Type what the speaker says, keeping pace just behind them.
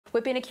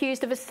We've been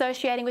accused of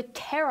associating with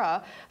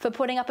terror for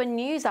putting up a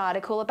news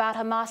article about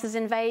Hamas's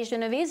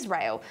invasion of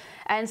Israel.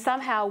 And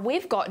somehow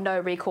we've got no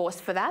recourse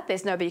for that.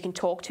 There's nobody you can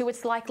talk to.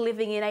 It's like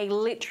living in a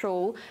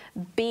literal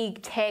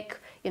big tech,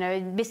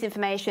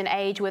 misinformation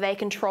age where they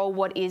control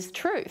what is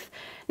truth.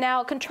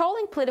 Now,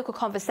 controlling political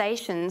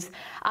conversations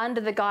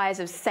under the guise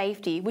of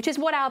safety, which is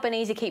what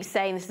Albanese keeps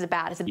saying this is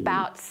about. It's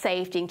about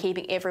safety and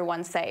keeping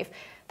everyone safe.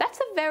 That's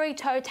a very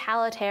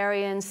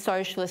totalitarian,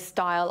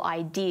 socialist-style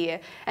idea.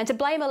 And to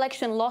blame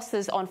election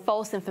losses on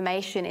false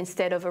information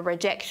instead of a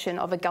rejection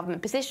of a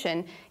government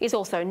position is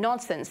also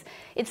nonsense.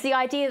 It's the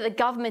idea that the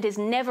government is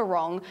never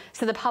wrong,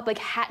 so the public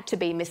had to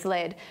be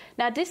misled.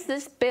 Now, does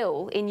this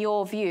bill, in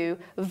your view,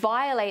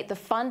 violate the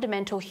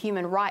fundamental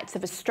human rights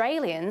of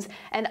Australians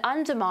and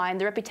undermine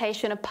the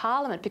reputation of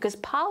Parliament? Because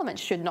Parliament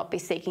should not be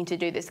seeking to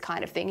do this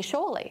kind of thing,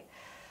 surely.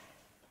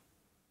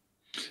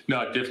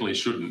 No, it definitely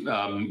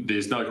shouldn't.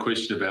 There's no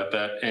question about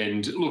that.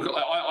 And look,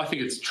 I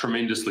think it's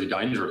tremendously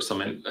dangerous. I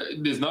mean,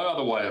 there's no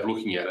other way of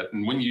looking at it.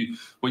 And when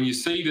you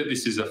see that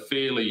this is a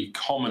fairly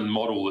common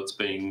model that's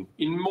being,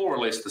 in more or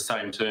less the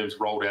same terms,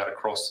 rolled out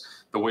across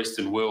the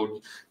Western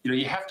world,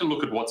 you have to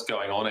look at what's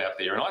going on out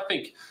there. And I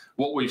think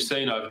what we've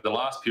seen over the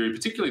last period,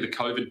 particularly the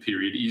COVID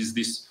period, is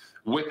this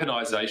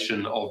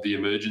weaponisation of the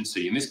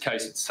emergency. In this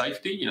case, it's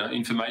safety,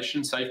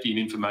 information, safety and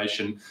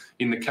information.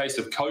 In the case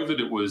of COVID,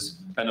 it was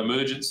an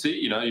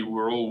emergency.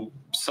 We're all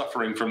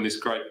suffering from this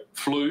great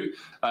flu.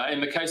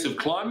 In the case of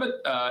climate,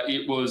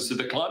 it was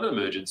the climate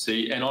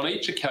emergency. And on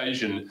each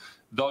occasion,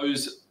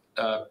 those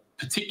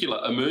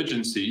particular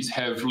emergencies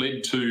have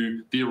led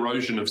to the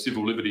erosion of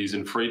civil liberties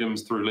and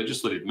freedoms through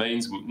legislative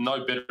means.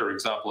 No better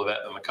example of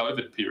that than the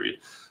COVID period.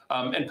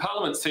 And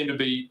Parliament seem to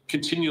be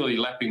continually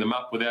lapping them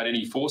up without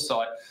any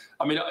foresight.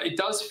 I mean, it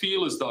does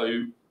feel as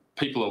though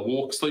people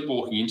are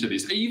sleepwalking into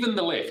this. Even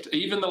the left,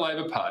 even the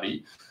Labor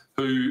Party,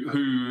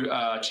 who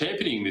are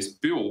championing this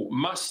bill,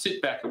 must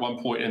sit back at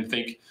one point and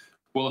think,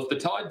 well, if the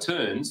tide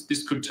turns,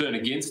 this could turn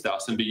against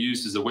us and be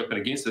used as a weapon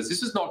against us.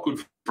 This is not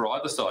good for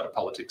either side of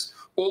politics.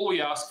 All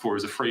we ask for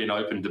is a free and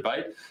open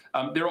debate.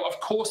 Of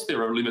course,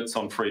 there are limits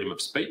on freedom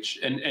of speech,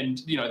 and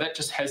that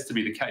just has to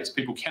be the case.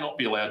 People cannot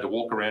be allowed to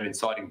walk around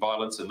inciting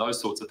violence and those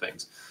sorts of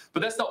things.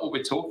 But that's not what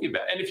we're talking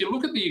about. And if you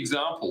look at the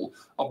example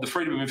of the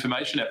Freedom of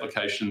Information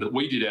application that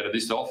we did out of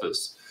this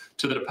office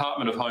to the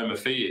Department of Home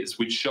Affairs,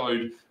 which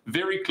showed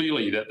very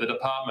clearly that the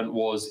department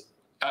was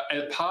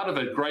a part of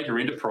a greater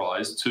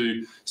enterprise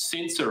to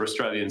censor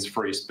Australians'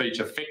 free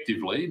speech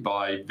effectively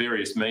by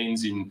various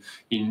means in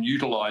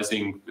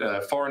utilising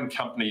foreign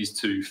companies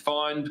to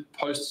find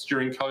posts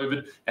during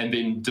COVID and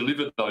then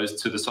deliver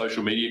those to the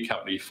social media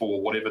company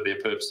for whatever their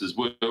purposes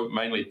were,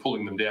 mainly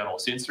pulling them down or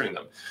censoring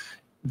them.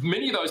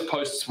 Many of those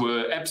posts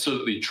were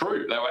absolutely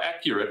true. They were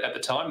accurate at the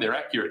time, they're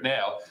accurate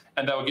now,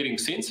 and they were getting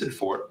censored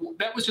for it.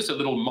 That was just a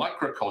little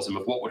microcosm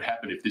of what would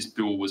happen if this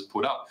bill was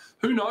put up.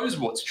 Who knows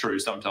what's true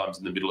sometimes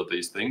in the middle of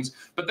these things,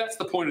 but that's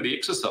the point of the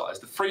exercise.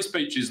 The free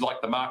speech is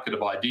like the market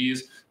of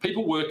ideas.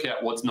 People work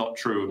out what's not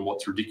true and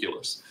what's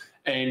ridiculous.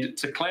 And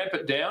to clamp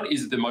it down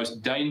is the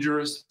most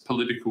dangerous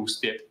political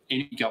step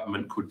any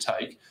government could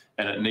take,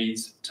 and it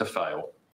needs to fail.